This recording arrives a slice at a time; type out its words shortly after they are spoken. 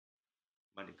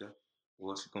Manica,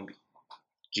 what's it gonna be?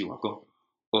 G-Waco,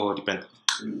 or depend.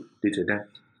 Did then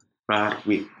ride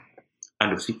with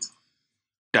and the feet,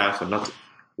 die for nothing.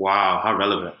 Wow, how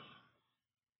relevant.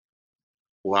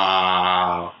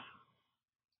 Wow.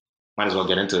 Might as well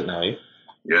get into it now, eh?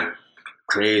 Yeah.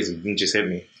 Crazy. You just hit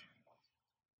me.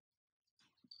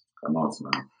 Come on,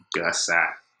 man. That's sad.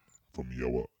 From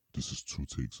Yawa, this is Two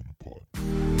Takes on the Pod.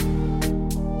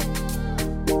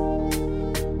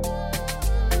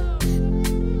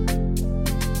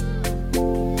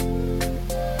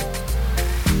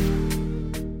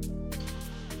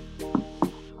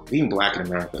 Being black in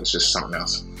America is just something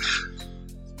else.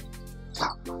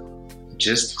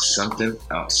 Just something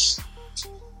else.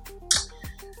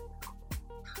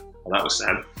 Well, that was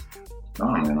sad. No,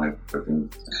 man, I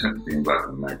think being black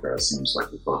in America seems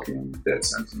like a fucking death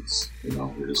sentence. You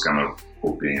know, you're just kind of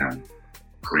hoping and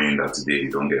praying that today you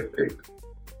don't get picked.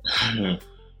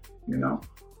 You know?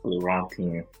 For the wrong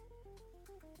team.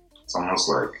 It's almost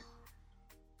like,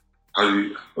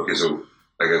 okay, so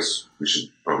I guess we should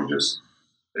probably just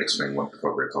explain what the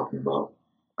fuck we're talking about.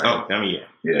 Oh, I mean,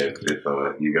 yeah. Yeah, if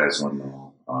you guys don't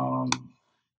know,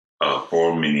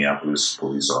 4 Minneapolis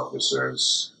police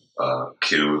officers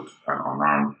killed an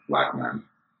unarmed black man.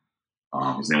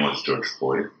 His name was George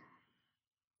Floyd.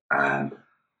 And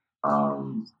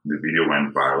the video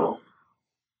went viral.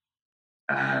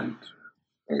 And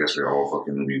I guess we're all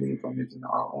fucking reading from it in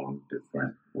our own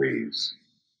different ways.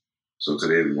 So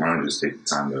today we want to just take the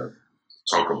time to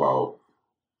talk about,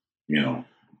 you know,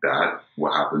 that,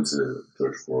 what happened to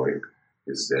George Floyd,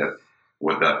 his death,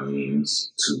 what that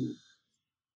means to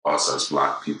us as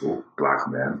black people, black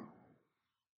men,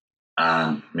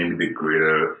 and maybe the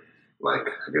greater, like,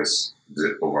 I guess,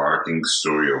 the overarching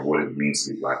story of what it means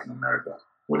to be black in America,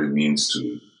 what it means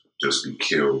to just be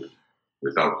killed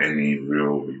without any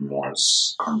real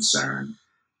remorse, concern.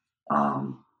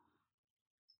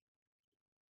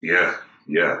 Yeah.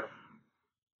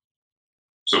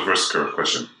 So first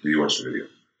question, do you watch the video?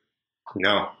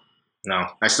 No.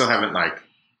 I still haven't like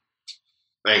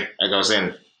I was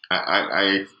saying,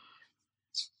 I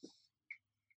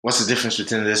what's the difference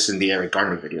between this and the Eric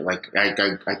Gardner video? Like I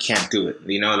can't do it.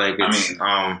 You know, like it's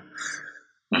I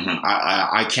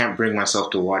can't bring myself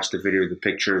to watch the video. The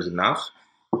picture is enough.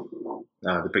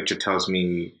 The picture gives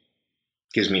me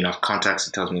enough context.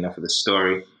 It tells me enough of the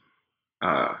story.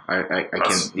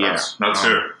 That's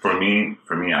fair. For me,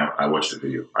 I watched the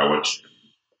video. I watched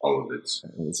all of it. It's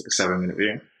like a 7-minute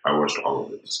video. I watched all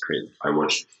of it. It's crazy. I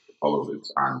watched all of it,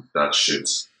 and that shit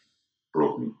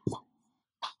broke me.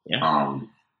 Yeah. I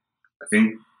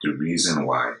think the reason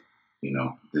why, you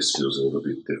know, this feels a little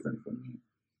bit different for me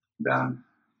than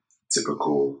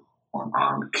typical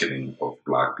unarmed killing of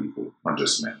black people, not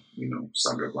just men. You know,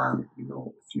 Sandra Bland, you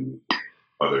know, a few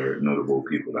other notable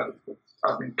people that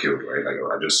have been killed, right? Like,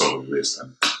 I just saw the list,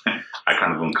 and I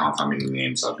can't even count how many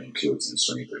names have been killed since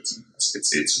 2013.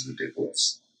 It's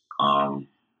ridiculous. And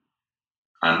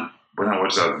when I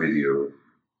watched that video,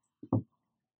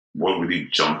 what really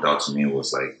jumped out to me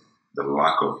was like the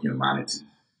lack of humanity.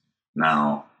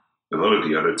 Now, a lot of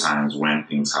the other times when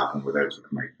things happen, whether it's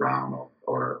with Mike Brown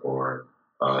or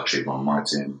Trayvon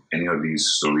Martin, any of these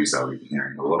stories that we're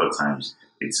hearing, a lot of times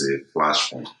it's a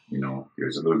flashpoint. You know,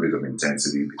 there's a little bit of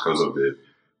intensity because of the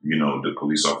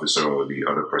police officer or the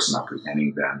other person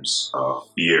apprehending them's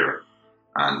fear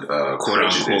and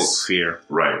prejudice, fear,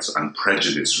 right? And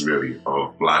prejudice really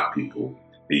of black people.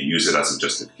 They use it as a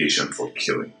justification for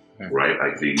killing, right?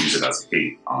 Like they use it as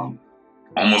hate.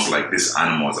 Almost like this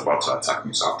animal is about to attack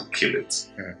me, so I have to kill it,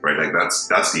 right? Like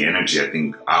that's the energy I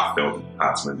think I felt in the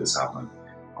past when this happened.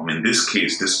 In this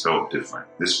case, this felt different.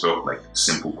 This felt like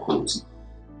simple cruelty.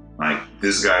 Like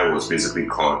this guy was basically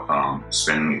caught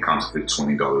spending a counterfeit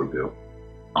 $20 bill,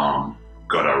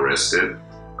 got arrested,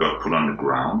 got put on the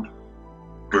ground,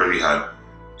 barely had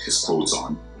his clothes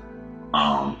on,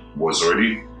 was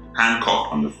already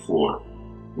handcuffed on the floor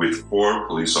with 4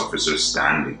 police officers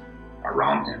standing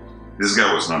around him. This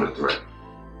guy was not a threat.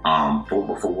 But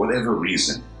for whatever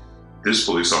reason, this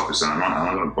police officer, I'm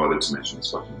not going to bother to mention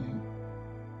his fucking name,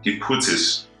 he puts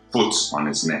his foot on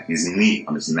his neck, his knee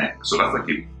on his neck. So that's like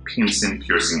a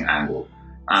piercing angle.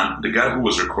 And the guy who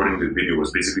was recording the video was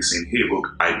basically saying, hey,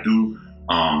 look, I do,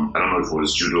 I don't know if it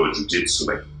was judo or jiu-jitsu.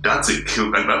 Like, that's a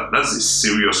kill, like that's a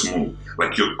serious move.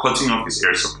 Like, you're cutting off his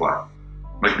air supply.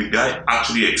 Like, the guy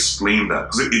actually explained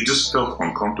that because it just felt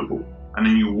uncomfortable. And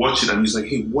then you watch it and he's like,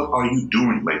 hey, what are you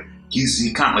doing? Like, he's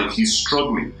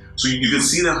struggling. So you can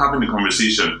see them having the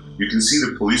conversation. You can see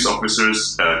the police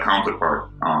officer's counterpart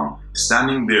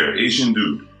standing there, Asian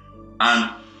dude.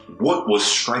 And what was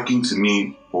striking to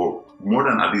me, or more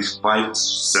than at least 5 to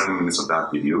 7 minutes of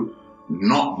that video,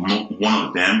 not one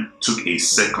of them took a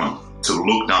second to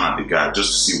look down at the guy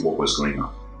just to see what was going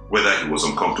on. Whether he was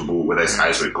uncomfortable, whether his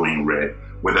eyes were going red,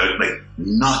 whether, like,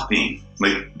 nothing.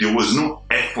 Like, there was no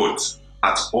effort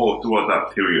at all throughout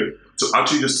that period to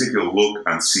actually just take a look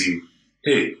and see,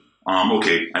 hey,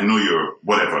 okay, I know you're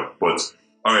whatever, but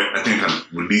all right, I think I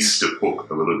can release the hook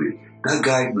a little bit. That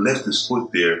guy left his foot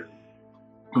there.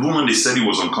 Even when they said he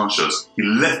was unconscious, he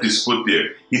left his foot there.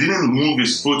 He didn't move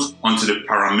his foot until the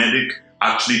paramedic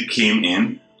actually came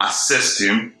in, assessed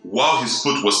him while his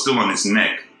foot was still on his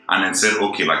neck, and then said,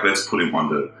 okay, like, let's put him on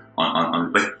the,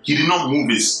 like, he did not move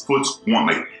his foot one.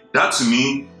 Like, that to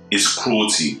me is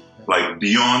cruelty, like,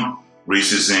 beyond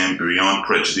racism, beyond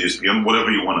prejudice, beyond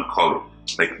whatever you want to call it.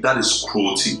 Like, that is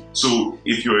cruelty. So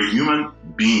if you're a human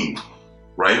being,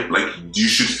 right, like, you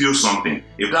should feel something.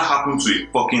 If that happened to a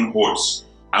fucking horse,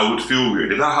 I would feel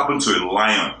weird. If that happened to a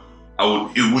lion,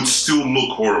 it would still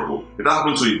look horrible. If that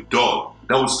happened to a dog,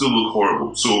 that would still look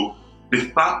horrible. So the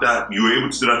fact that you were able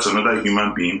to do that to another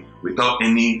human being without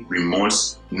any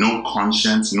remorse, no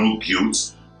conscience, no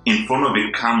guilt, in front of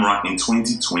a camera in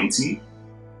 2020,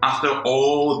 after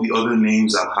all the other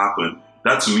names that happened,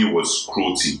 that to me was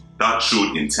cruelty. That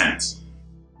showed intent.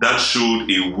 That showed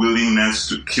a willingness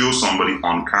to kill somebody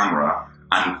on camera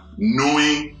and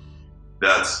knowing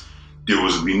that there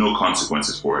was be no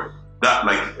consequences for it. That,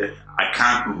 like, I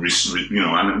can't,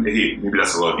 and hey, maybe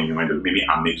that's a lot of innuendo. Maybe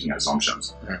I'm making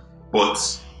assumptions. Yeah.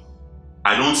 But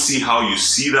I don't see how you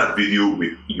see that video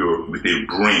with a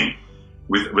brain,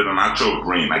 with an actual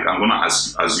brain. Like, I'm gonna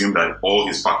assume that all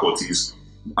his faculties,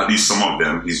 at least some of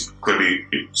them, he's clearly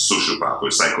a sociopath or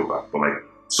a psychopath, but like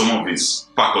some of his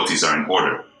faculties are in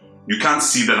order. You can't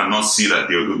see that and not see that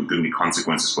there are going to be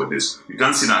consequences for this. You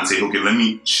can't see that and say, okay, let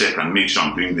me check and make sure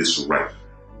I'm doing this right.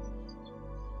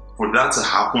 For that to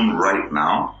happen right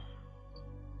now,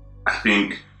 I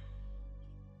think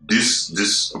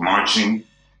this marching,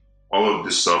 all of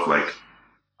this stuff, like,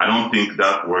 I don't think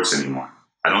that works anymore.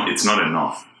 It's not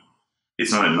enough.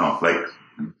 It's not enough. Like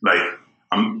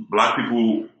Black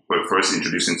people were first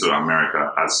introduced into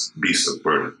America as beasts of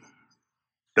burden.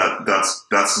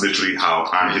 That's literally how.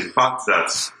 And the fact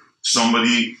that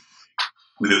somebody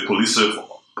with a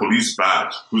police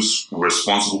badge who's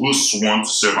responsible, who's sworn to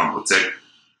serve and protect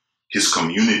his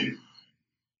community,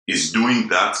 is doing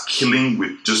that, killing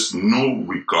with just no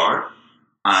regard.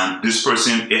 And this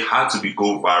person, it had to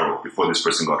go viral before this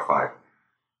person got fired.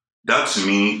 That to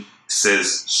me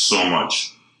says so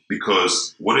much,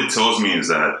 because what it tells me is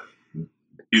that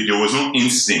there was no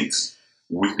instinct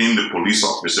within the police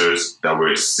officers that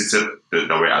were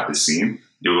at the scene.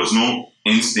 There was no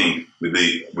instinct with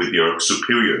your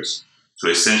superiors to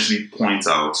essentially point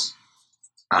out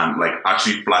and, like,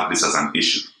 actually flag this as an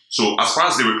issue. So as far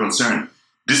as they were concerned,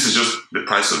 this is just the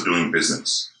price of doing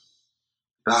business.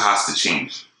 That has to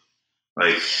change.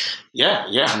 Like, yeah.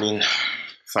 I mean, in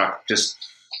fact, just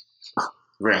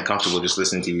very uncomfortable just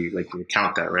listening to you, like,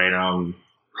 recount that, right?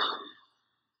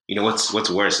 You know, what's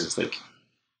worse is, like,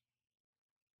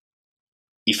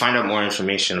 you find out more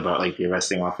information about, like, the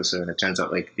arresting officer, and it turns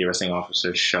out, like, the arresting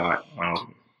officer shot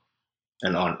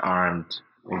an unarmed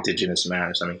indigenous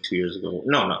man, 2 years ago.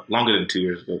 No, longer than 2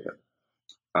 years ago, but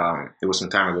it was some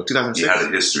time ago. 2006. He had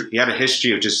a history. He had a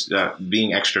history of just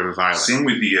being extra violent. Same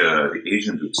with the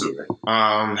Asian dude too,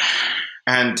 right?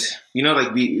 And you know,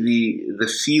 like,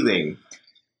 the feeling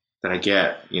that I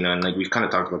get, you know, and, like, we've kind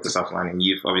of talked about this offline, and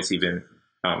you've obviously been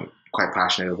quite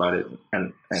passionate about it,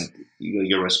 and you know,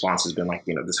 your response has been like,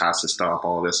 you know, this has to stop,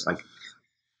 all this, like,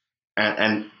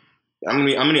 and I'm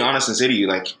gonna be honest and say to you,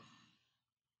 like,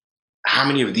 how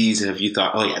many of these have you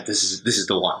thought, oh yeah, this is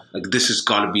the one, like, this has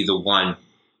got to be the one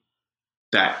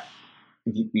that,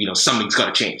 you know, something's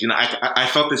got to change. You know, I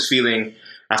felt this feeling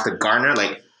after Garner,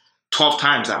 like 12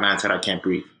 times that man said, I can't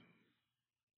breathe.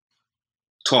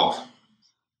 12.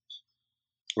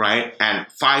 Right? And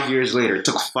 5 years later, it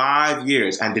took 5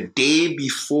 years. And the day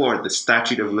before the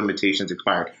statute of limitations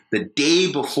expired, the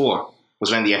day before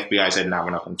was when the FBI said, nah,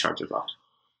 we're not going to charge his loss.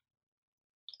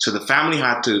 So the family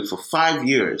had to, for 5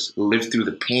 years, live through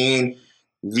the pain,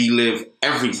 relive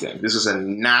everything. This was a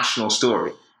national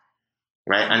story.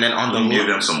 Right? And then gave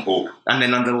them some hope. And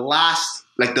then on the last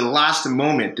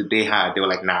moment that they had, they were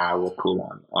like, nah, we're cool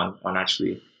on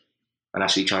actually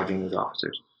charging these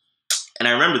officers. And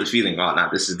I remember the feeling, oh, nah,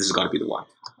 this has got to be the one.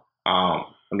 I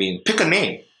mean, pick a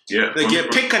name. Yeah.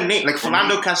 Pick a name. Like,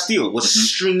 Philando Castile was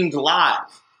streamed live.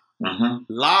 Mm-hmm.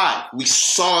 Live. We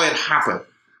saw it happen.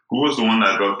 Who was the one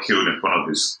that got killed in front of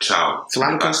his child?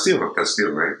 Philando Castile.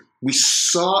 Castile, right? We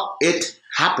saw it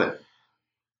happen.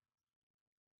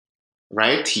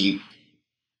 Right? He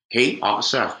hey,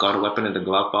 officer, I've got a weapon in the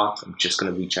glove box. I'm just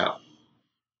going to reach out.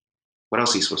 What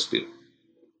else are you supposed to do?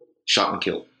 Shot and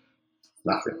killed.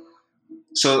 Nothing.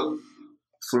 So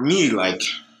for me, like,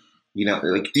 you know,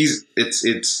 like these,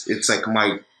 it's like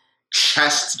my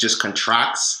chest just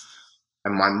contracts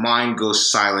and my mind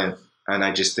goes silent, and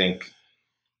I just think,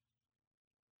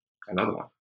 another one.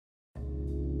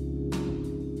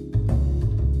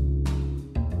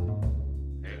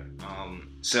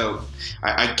 So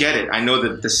I get it. I know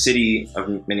that the city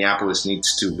of Minneapolis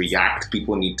needs to react.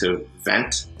 People need to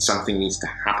vent. Something needs to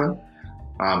happen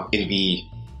in the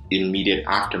immediate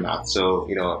aftermath. So,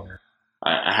 you know,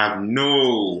 I have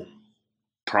no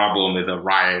problem with a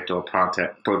riot or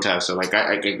protest. So, like,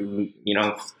 I you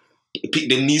know,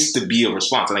 there needs to be a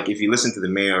response. Like, if you listen to the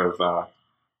mayor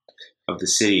of the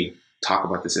city talk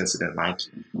about this incident, like,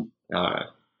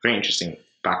 very interesting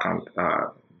background,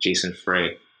 Jason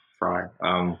Fry.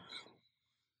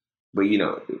 But, you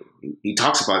know, he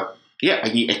talks about, yeah,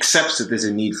 he accepts that there's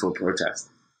a need for protest.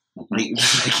 Like,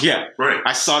 yeah, Right.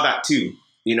 I saw that too.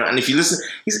 You know, and if you listen,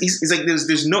 he's like,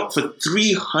 there's no, for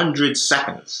 300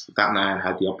 seconds, that man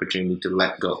had the opportunity to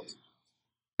let go.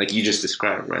 Like you just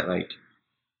described, right? Like,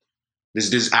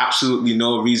 there's absolutely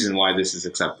no reason why this is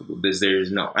acceptable.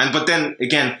 There's no. But then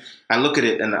again, I look at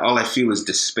it and all I feel is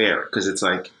despair, because it's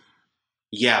like,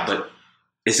 yeah, but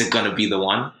is it going to be the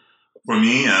one? For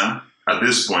me, yeah, at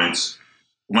this point,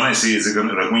 when I say is it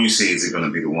gonna, like when you say is it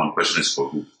gonna be the one, question is for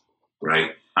who,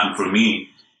 right? And for me,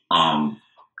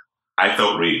 I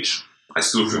felt rage. I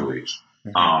still feel rage.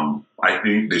 Mm-hmm. I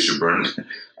think they should burn.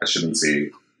 I shouldn't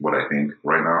say what I think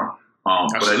right now.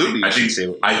 Absolutely, But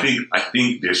I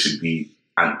think there should be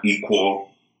an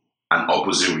equal and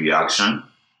opposite reaction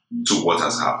to what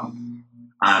has happened.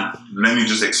 And let me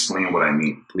just explain what I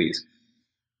mean, Please.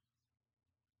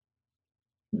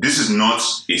 This is not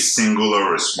a singular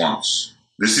response.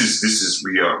 This is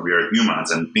we are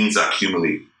humans and things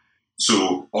accumulate.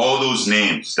 So all those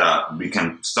names that we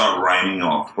can start rhyming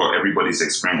off for everybody's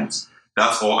experience,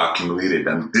 that's all accumulated.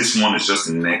 And this one is just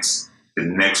the next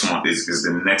one is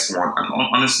the next one. And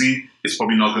honestly, it's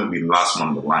probably not going to be the last one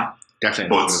on the line.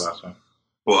 Definitely not the last one.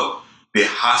 But there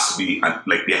has to be a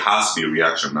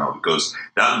reaction now, because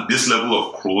this level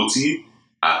of cruelty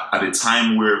at a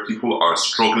time where people are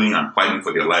struggling and fighting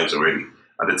for their lives already,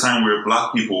 at a time where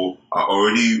Black people are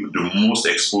already the most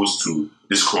exposed to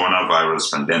this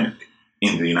coronavirus pandemic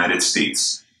in the United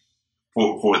States,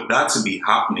 for that to be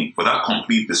happening, for that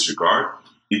complete disregard,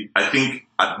 I think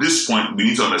at this point we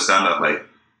need to understand that, like,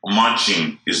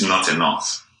 marching is not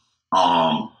enough.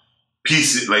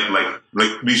 Peace, like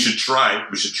we should try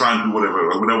and do whatever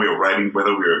we're writing,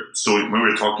 whether when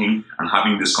we're talking and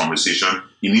having this conversation,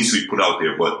 it needs to be put out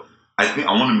there. But I think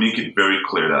I want to make it very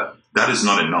clear that is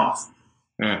not enough.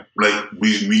 Yeah. Like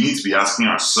we need to be asking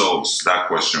ourselves that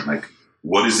question, like,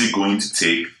 what is it going to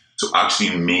take to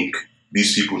actually make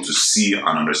these people to see and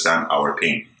understand our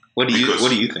pain? What do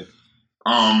you think?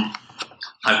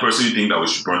 I personally think that we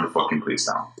should burn the fucking place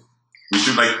down. We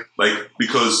should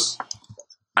because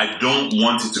I don't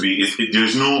want it to be. It's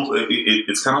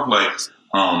kind of like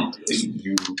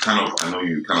I know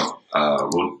you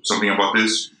wrote something about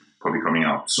this, probably coming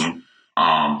out soon.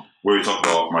 Where you talk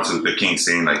about Martin Luther King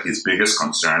saying, like, his biggest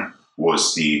concern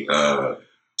was the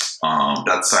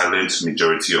that silent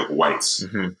majority of whites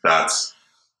that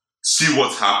see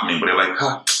what's happening, but they're like,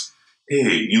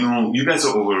 hey, you guys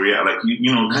are overreacting. Like,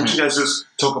 can't you guys just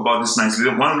talk about this nicely?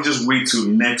 Why don't we just wait till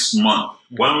next month?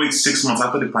 Why don't we wait 6 months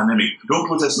after the pandemic? Don't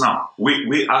protest now.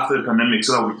 Wait after the pandemic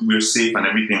so that we're safe and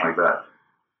everything like that.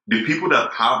 The people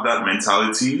that have that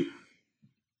mentality,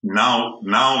 now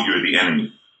you're the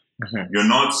enemy. You're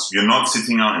not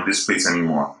sitting out in this place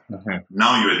anymore.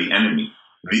 Now you're the enemy.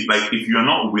 Like, if you're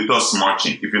not with us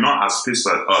marching, if you're not as pissed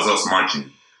as us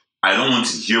marching, I don't want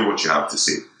to hear what you have to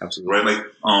say. Absolutely. Right? Like,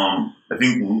 I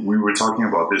think we were talking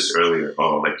about this earlier,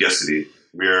 like yesterday,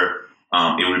 where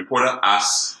a reporter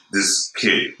asked this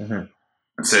kid and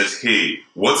says, hey,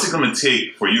 what's it going to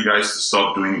take for you guys to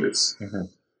stop doing this?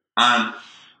 And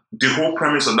the whole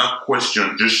premise of that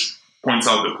question just points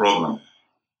out the problem,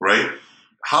 right?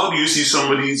 How do you see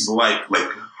somebody's life, like,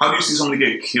 how do you see somebody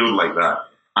get killed like that?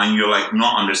 And you're, like,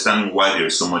 not understanding why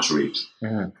there's so much rage.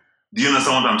 Do you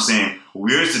understand what I'm saying?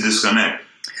 Where's the disconnect?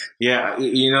 Yeah,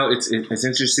 it's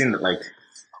interesting that, like,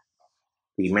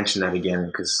 you mentioned that again,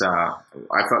 because I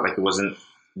felt like it wasn't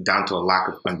down to a lack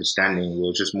of understanding. It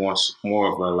was just more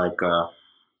of a, like,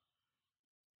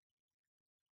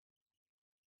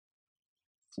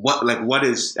 what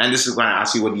is, and this is going to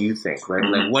ask you, what do you think, right?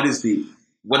 Like, what is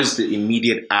the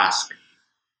immediate ask,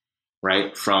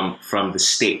 right, from the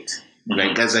state, right?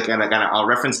 Because I'll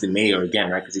reference the mayor again,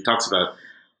 right? Because he talks about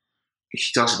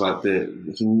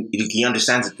he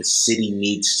understands that the city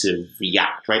needs to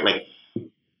react, right? Like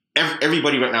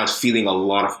everybody right now is feeling a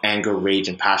lot of anger, rage,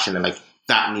 and passion, and like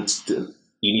that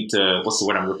you need to what's the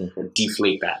word I'm looking for?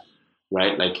 Deflate that,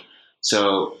 right? Like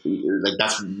so, like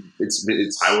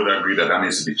it's. I would agree that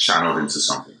needs to be channeled into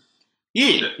something.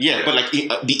 Yeah. But like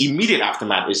the immediate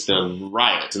aftermath is the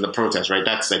riots and the protests, right?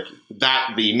 That's like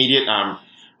that. The immediate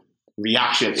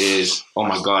reaction is, oh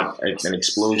my god, it's an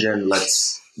explosion.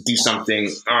 Let's do something.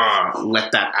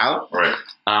 Let that out. Right.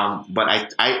 But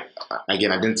I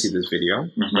again, I didn't see this video.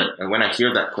 But when I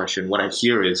hear that question, what I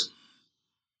hear is,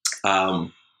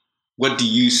 what do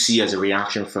you see as a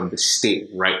reaction from the state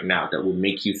right now that would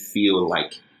make you feel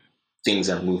like things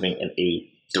are moving in a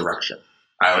direction?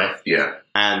 Yeah.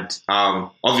 And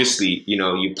obviously,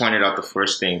 you pointed out the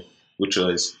first thing, which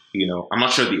was, I'm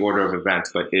not sure the order of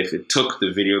events, but if it took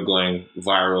the video going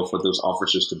viral for those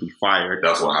officers to be fired,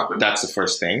 that's what happened. That's the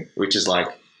first thing, which is like,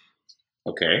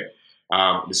 okay.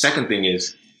 The second thing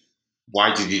is,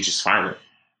 why did you just fire them?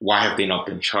 Why have they not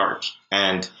been charged?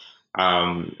 And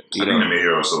I think the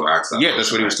mayor also asked that. Yeah,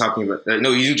 that's what he was talking about.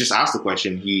 No, he didn't just ask the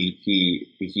question.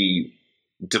 He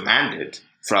demanded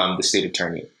from the state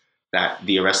attorney that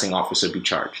the arresting officer be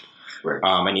charged. Right.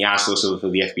 And he asked also for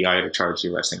the FBI to charge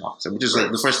the arresting officer, which is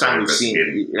like the first time we've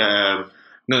seen. No,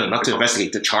 not to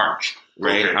investigate, to charge.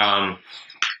 Right. Okay.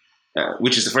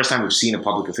 Which is the first time we've seen a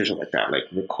public official like that, like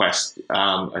request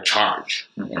a charge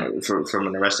from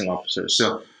an arresting officer.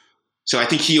 So I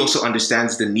think he also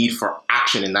understands the need for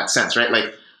action in that sense, right?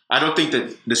 Like, I don't think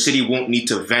that the city won't need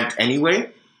to vent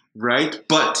anyway, right?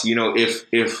 But,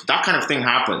 if that kind of thing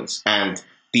happens and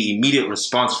the immediate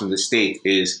response from the state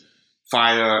is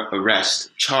fire,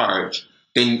 arrest, charge,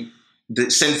 then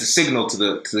it sends the signal to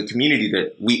the community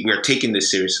that we are taking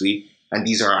this seriously and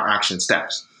these are our action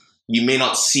steps. You may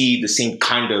not see the same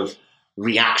kind of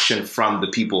reaction from the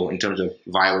people in terms of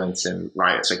violence and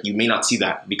riots. Like, you may not see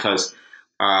that because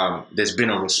there's been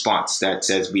a response that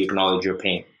says we acknowledge your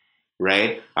pain,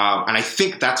 right? And I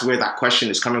think that's where that question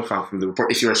is coming from the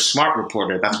report. If you're a smart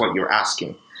reporter, that's what you're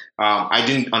asking. I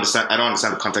don't understand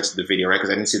the context of the video, right? Because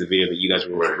I didn't see the video that you guys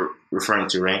were referring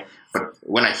to, right? But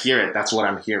when I hear it, that's what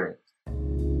I'm hearing.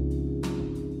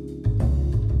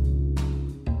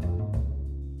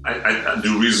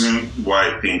 The reason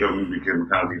why I think, we can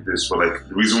kind of leave this, but like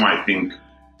the reason why I think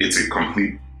it's a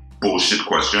complete bullshit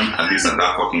question, at least at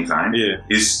that fucking time,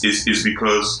 is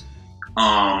because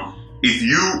if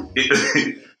you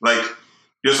like,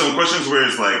 there's some questions where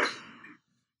it's like,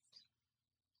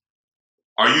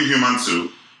 are you human too?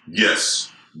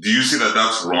 Yes. Do you see that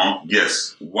that's wrong?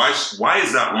 Yes. Why is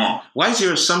that wrong? Why is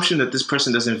your assumption that this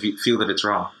person doesn't feel that it's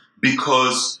wrong?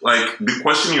 Because like the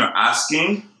question you're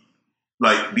asking,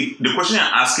 like the question you're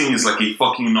asking is like a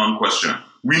fucking non-question.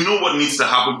 We know what needs to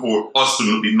happen for us to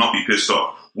not be pissed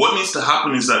off. What needs to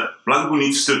happen is that black people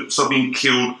need to stop being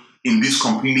killed in these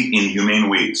completely inhumane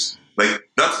ways. Like,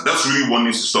 that's really what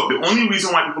needs to stop. The only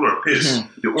reason why people are pissed,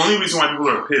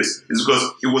 is because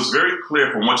it was very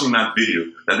clear from watching that video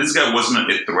that this guy wasn't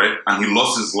a threat and he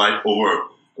lost his life over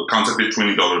a counterfeit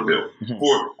 $20 bill.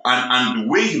 And the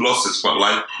way he lost his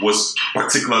life was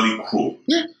particularly cruel.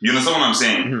 Yeah. You understand what I'm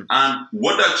saying? And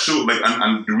what that showed, like,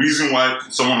 and the reason why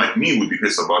someone like me would be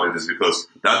pissed about it is because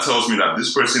that tells me that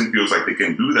this person feels like they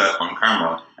can do that on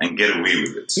camera and get away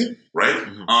with it. Yeah. Right?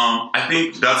 I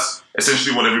think that's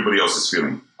essentially what everybody else is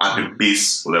feeling at the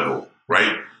base level.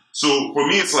 Right? So for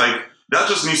me, it's like, that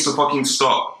just needs to fucking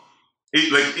stop. At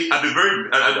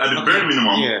the bare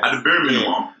minimum,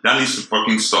 that needs to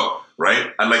fucking stop,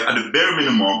 right? And like at the bare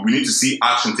minimum, we need to see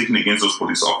action taken against those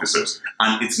police officers,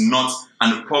 and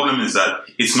the problem is that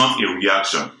it's not a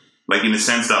reaction, like in the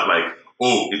sense that like,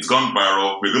 oh, it's gone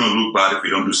viral, we're gonna look bad if we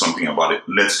don't do something about it.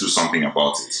 Let's do something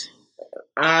about it,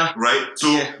 right?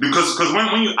 So because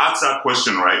when you ask that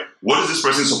question, right, what is this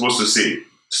person supposed to say?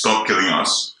 Stop killing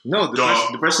us? No,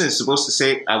 the person is supposed to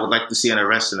say, I would like to see an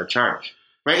arrest and a charge.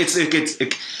 Right, it's.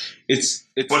 But is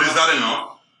that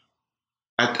enough?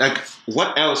 Like,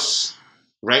 what else?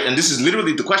 Right, and this is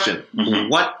literally the question.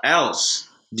 What else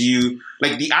do you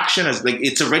like? The action is like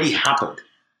it's already happened.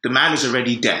 The man is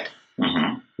already dead.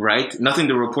 Right, nothing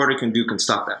the reporter can do can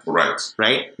stop that.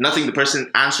 Right, nothing the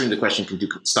person answering the question can do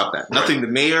can stop that. Nothing the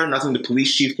mayor, nothing the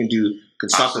police chief can do can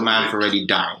stop the man from already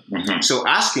dying. So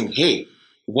asking, hey,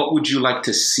 what would you like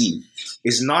to see,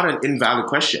 is not an invalid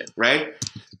question, right?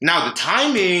 Now, the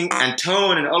timing and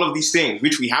tone and all of these things,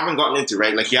 which we haven't gotten into,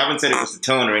 right? Like, you haven't said it was the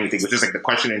tone or anything, but just like the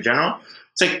question in general.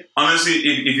 It's like, honestly,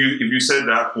 if you said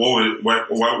that, what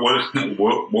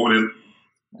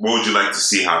would you like to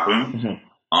see happen?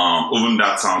 even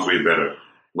that sounds way better.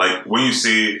 Like when you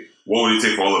say, what would it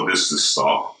take for all of this to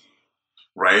stop?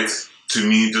 Right? To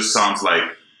me, it just sounds like,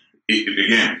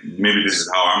 again, maybe this is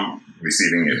how I'm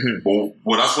receiving it.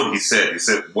 But that's what he said. He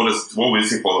said, what would it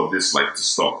take for all of this like to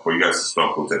stop, for you guys to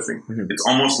stop protesting? It's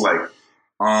almost like,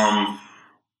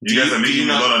 you guys are making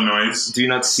a lot of noise. Do you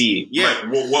not see? Yeah.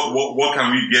 Like, what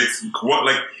can we get? What,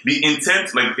 like, the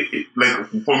intent, like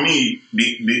for me,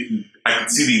 I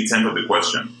could see the intent of the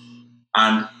question.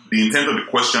 And the intent of the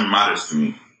question matters to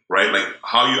me, right? Like,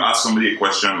 how you ask somebody a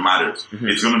question matters.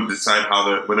 It's going to decide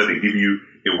whether they give you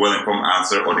a well-informed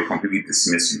answer or they completely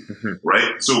dismiss you,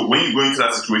 right? So when you go into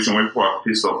that situation where people are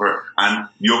pissed off her, and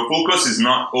your focus is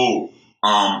not,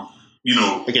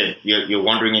 Again, you're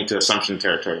wandering into assumption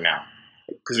territory now.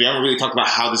 Because we haven't really talked about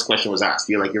how this question was asked.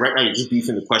 You're right now, you're just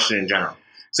beefing the question in general.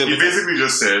 So he basically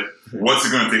just said, what's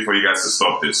it going to take for you guys to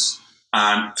stop this?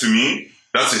 And to me,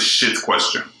 that's a shit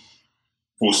question.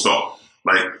 Full stop.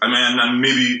 Like, I mean, and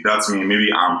maybe that's me. Maybe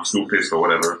I'm too pissed or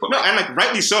whatever. But no, and like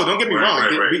rightly so. Don't get me wrong.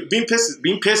 Right. Being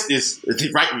pissed is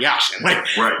the right reaction. Like,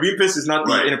 being pissed is not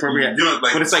the inappropriate.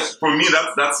 But it's like, for me,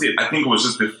 that's it. I think it was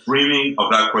just the framing of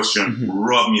that question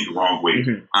rubbed me the wrong way.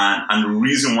 And the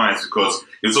reason why is because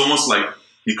it's almost like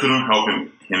he couldn't help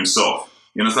himself.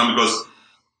 You understand? Because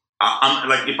I'm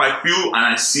like, if I feel and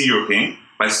I see your pain,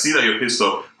 if I see that you're pissed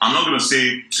off, I'm not going to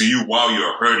say to you while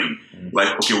you're hurting,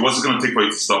 like, okay, what's it going to take for you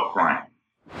to stop crying?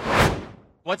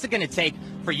 What's it going to take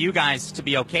for you guys to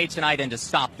be okay tonight and to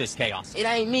stop this chaos? It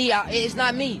ain't me. It's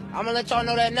not me. I'm going to let y'all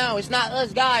know that now. It's not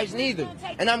us guys neither.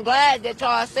 And I'm glad that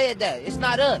y'all said that. It's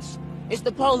not us. It's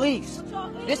the police.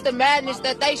 This the madness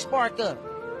that they spark up.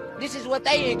 This is what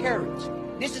they encourage.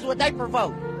 This is what they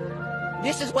provoke.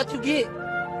 This is what you get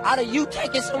out of you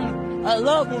taking a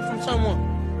loved one from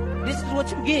someone. This is what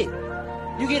you get.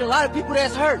 You get a lot of people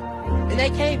that's hurt, and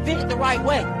they can't vent the right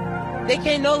way. They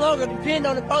can no longer depend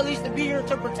on the police to be here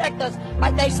to protect us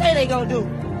like they say they gonna do.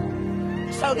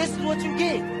 So this is what you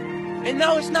get. And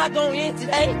no, it's not gonna end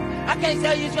today. I can't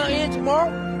tell you it's gonna end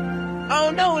tomorrow. I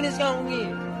don't know when it's gonna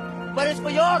end. But it's for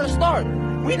y'all to start.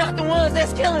 We're not the ones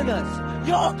that's killing us.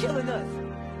 Y'all killing us.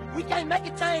 We can't make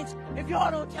a change if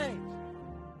y'all don't change.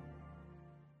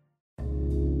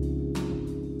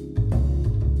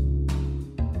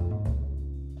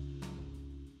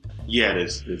 Yeah,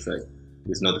 there's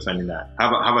no defending that.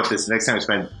 How about this? Next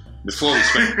time before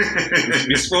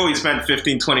we spend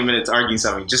 15, 20 minutes arguing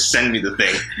something, just send me the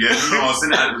thing. Yeah, no, I was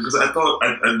saying that because I thought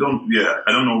I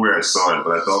don't know where I saw it,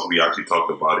 but I thought we actually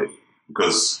talked about it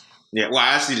because. Yeah, well,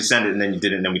 I asked you to send it, and then you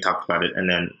didn't, and then we talked about it, and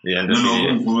then it ended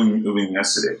up moving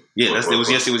yesterday. Yeah, it was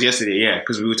yesterday, yeah,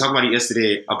 because we were talking about it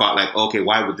yesterday about like, okay,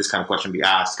 why would this kind of question be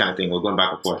asked, kind of thing. We're going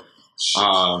back and forth.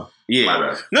 Yeah, my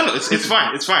bad. No, it's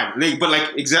fine, like, but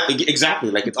like exactly,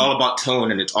 like it's all about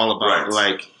tone, and it's all about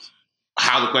like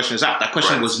how the question is asked. That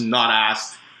question was not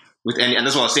asked with any, and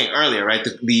that's what I was saying earlier, right?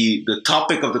 The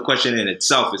topic of the question in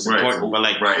itself is important, but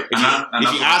like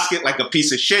if you ask it like a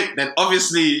piece of shit, then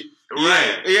obviously.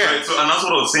 Right. So, and that's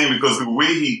what I was saying because the way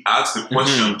he asked the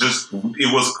question,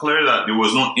 it was clear that there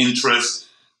was no interest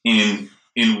in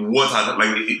what had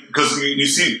because you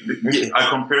see, I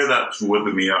compare that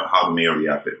to how the mayor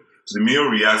reacted. So the mayor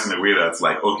reacts in a way that's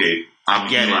like, okay, I'm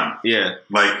human. Yeah,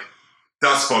 like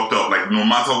that's fucked up. Like no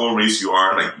matter what race you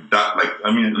are, like that. Like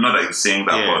I mean, not that he's saying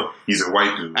that, but he's a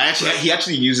white dude. He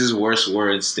actually uses worse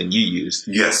words than you used.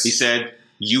 Yes, he said,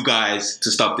 "You guys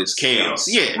to stop this chaos."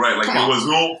 Yeah, right. Like there was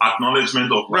no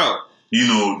acknowledgement of, bro. You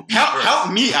know,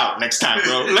 help me out next time,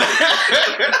 bro.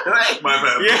 My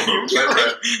bad.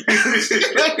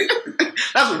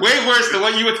 That's way worse than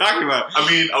what you were talking about. I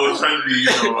mean, I was trying to be,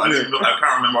 I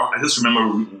can't remember. I just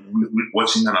remember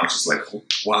watching that and I was just like,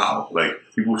 wow, like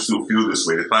people still feel this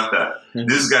way. The fact that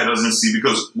this guy doesn't see,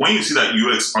 because when you see that, you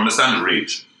understand the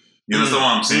rage. You understand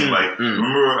what I'm saying? Like,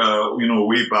 remember,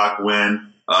 way back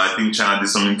when I think China did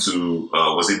something to,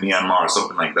 was it Myanmar or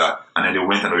something like that? And then they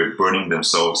went and they were burning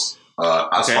themselves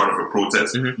as part of a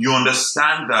protest. You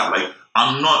understand that, like,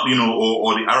 I'm not,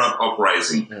 or the Arab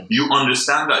uprising. You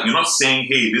understand that. You're not saying,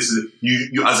 hey, this is,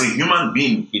 you as a human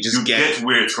being, you get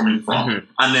where it's coming from.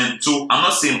 And then, so I'm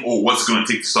not saying, oh, what's going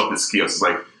to take to stop this chaos? It's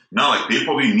like, now, like, they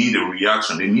probably need a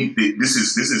reaction. They need, this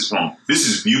is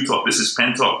built up, this is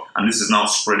pent up, and this is now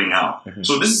spreading out.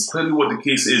 So this is clearly what the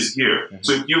case is here.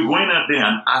 So if you're going out there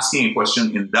and asking a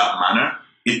question in that manner,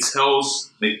 it tells,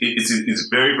 it's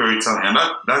very, very telling. And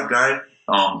that guy,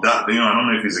 I don't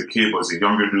know if he's a kid, but he's a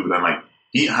younger dude, and like,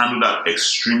 he handled that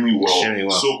extremely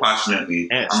well, so passionately.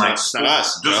 Yeah, and like, it's not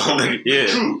us, just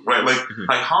true, right? Like,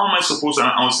 how am I supposed to?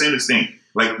 I was saying this thing.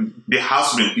 like there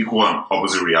has to be an equal and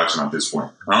opposite reaction at this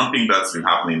point. I don't think that's been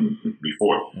happening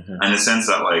before. And in the sense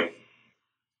that like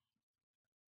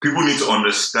people need to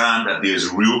understand that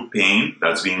there's real pain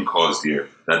that's being caused here.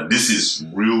 That this is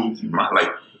real, like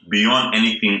beyond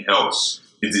anything else.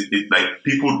 It like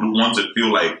people do want to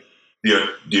feel like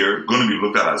they're going to be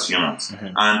looked at as humans.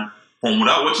 And from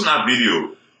without watching that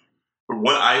video,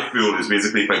 what I feel is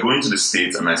basically if I go into the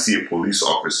States and I see a police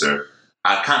officer,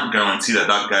 I can't guarantee that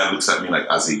guy looks at me like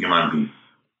as a human being.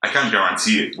 I can't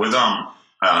guarantee it. Whether I'm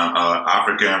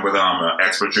African, whether I'm an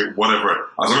expatriate, whatever,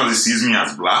 as long as he sees me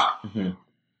as black,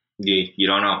 yeah, you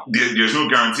don't know. There's no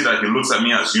guarantee that he looks at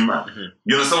me as human.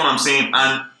 You understand what I'm saying?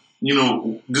 And, you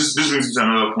know, this brings me to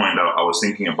another point that I was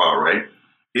thinking about, right?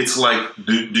 It's like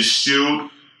the shield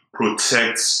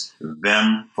protects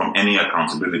them from any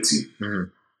accountability.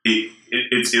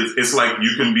 It's like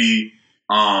you can be,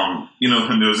 you know,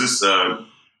 there was this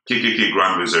KKK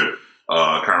Grand Wizard,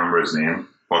 I can't remember his name,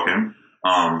 fuck him,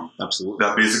 Absolutely.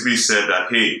 that basically said that,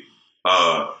 hey,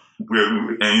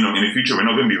 and you know, in the future, we're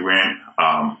not going to be wearing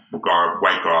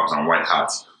white garbs and white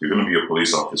hats. You're going to be your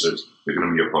police officers. You're going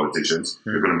to be your politicians.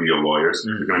 You're going to be your lawyers.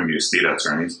 You're going to be your state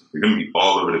attorneys. You're going to be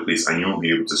all over the place, and you won't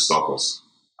be able to stop us.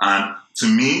 And to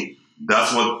me,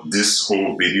 that's what this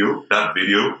whole video, that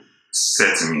video,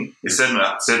 said to me. It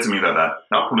said to me that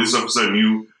police officer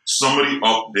knew somebody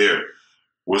up there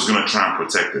was going to try and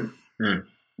protect him.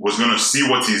 Was going to see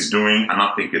what he's doing and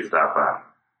not think it's that bad.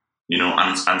 You know,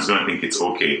 and is going to think it's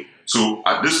okay. So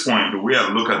at this point, the way I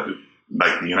look at the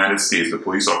United States, the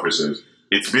police officers,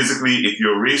 it's basically if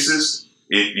you're racist,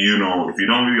 if you don't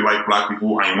really like black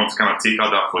people and you want to kind of take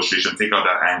out that frustration, take out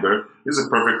that anger, this is a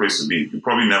perfect place to be. You'll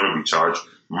probably never be charged.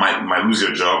 Might lose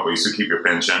your job, but you still keep your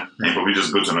pension, and you probably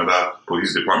just go to another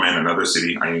police department in another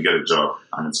city and you get a job,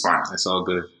 and it's fine. It's all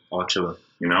good, all chilling.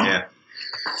 You know? Yeah.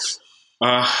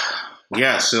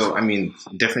 Yeah. So I mean,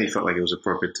 definitely felt like it was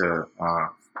appropriate to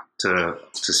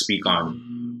speak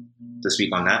on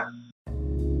that.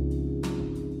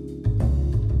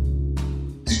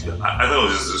 I thought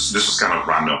this was kind of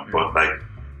random, but like,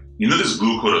 you know, this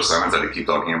blue code of silence that they keep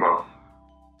talking about,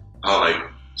 how like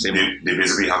they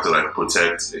basically have to like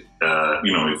protect, you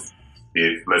know,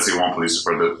 if let's say one police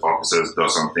officer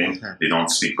does something, they don't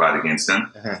speak bad against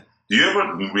them. Do you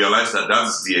ever realize that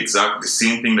that's the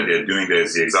same thing that they're doing there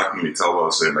is the exact thing they tell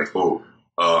us, like,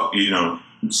 you know,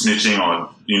 snitching, or,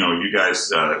 you know, you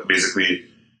guys basically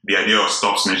the idea of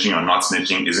stop snitching or not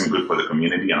snitching isn't good for the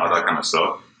community and all that kind of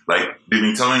stuff. Like, they've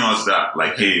been telling us that,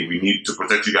 like, hey, we need to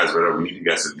protect you guys better. We need you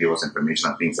guys to give us information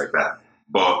and things like that.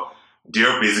 But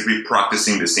they're basically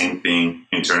practicing the same thing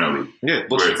internally. Yeah,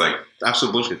 bullshit. Where it's like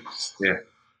absolute bullshit. Yeah.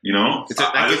 You know?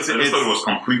 I just thought it was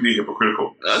completely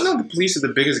hypocritical. No, the police are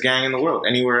the biggest gang in the world.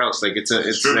 Anywhere else. Like, it's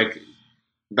like,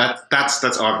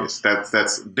 that's obvious.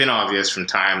 That's been obvious from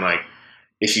time. Like,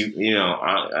 if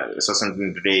I saw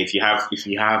something today. If you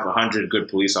have 100 good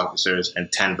police officers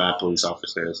and 10 bad police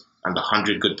officers, and the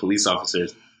 100 good police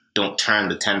officers don't turn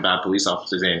the 10 bad police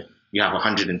officers in, you have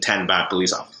 110 bad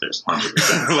police officers.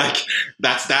 100%. Like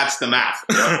that's the math.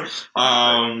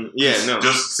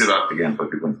 Just say that again for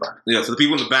people in the back. Yeah, for the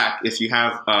people in the back, if you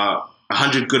have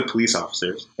 100 good police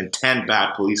officers and 10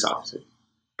 bad police officers,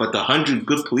 but the 100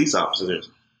 good police officers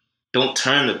don't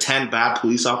turn the 10 bad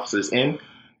police officers in,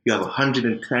 you have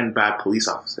 110 bad police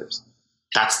officers.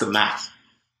 That's the math.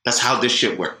 That's how this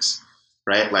shit works,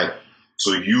 right? Like,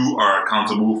 so you are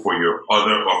accountable for your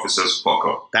other officers' fuck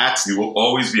up. You will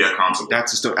always be accountable.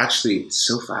 That's the story. Actually, it's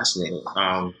so fascinating.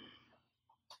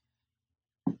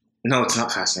 No, it's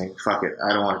not fascinating. Fuck it.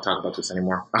 I don't want to talk about this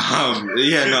anymore.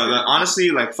 Honestly,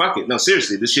 like, fuck it. No,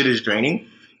 seriously, this shit is draining.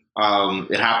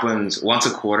 It happens once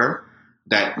a quarter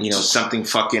that, you know, something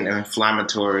fucking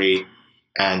inflammatory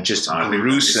and just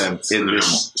gruesome in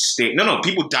this state. No,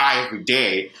 people die every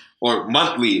day or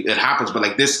monthly. It happens, but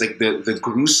like this, like the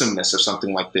gruesomeness of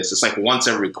something like this, it's like once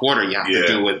every quarter you have to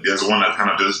deal with. There's one that kind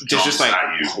of just like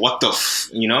at you. What the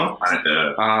you know?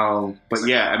 But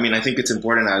yeah, I mean, I think it's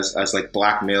important as like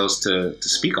black males to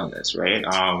speak on this, right?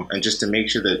 And just to make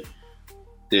sure that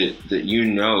you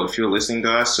know, if you're listening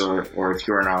to us or if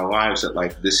you're in our lives, that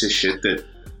like this is shit that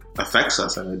affects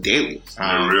us on a daily, in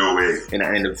a real way,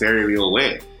 in a very real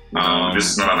way. This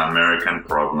is not an American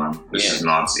problem. This is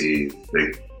not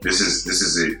this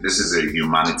is a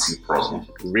humanity problem,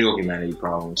 real humanity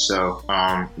problem. So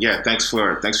thanks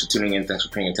for tuning in. Thanks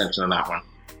for paying attention to that one.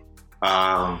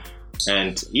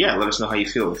 And yeah, let us know how you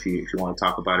feel if you want to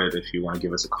talk about it. If you want to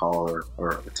give us a call or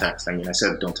a text. I mean, I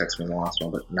said don't text me in the last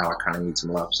one, but now I kind of need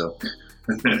some love. So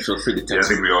feel free to text.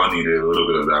 I think we all need a little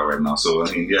bit of that right now. So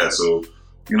I mean, so.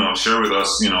 share with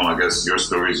us, I guess your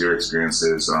stories, your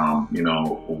experiences.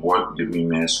 What did we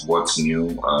miss? What's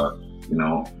new?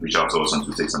 Reach out to us on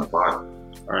 2 Takes on the Pod.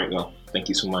 All right, well, thank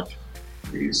you so much.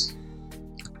 Peace.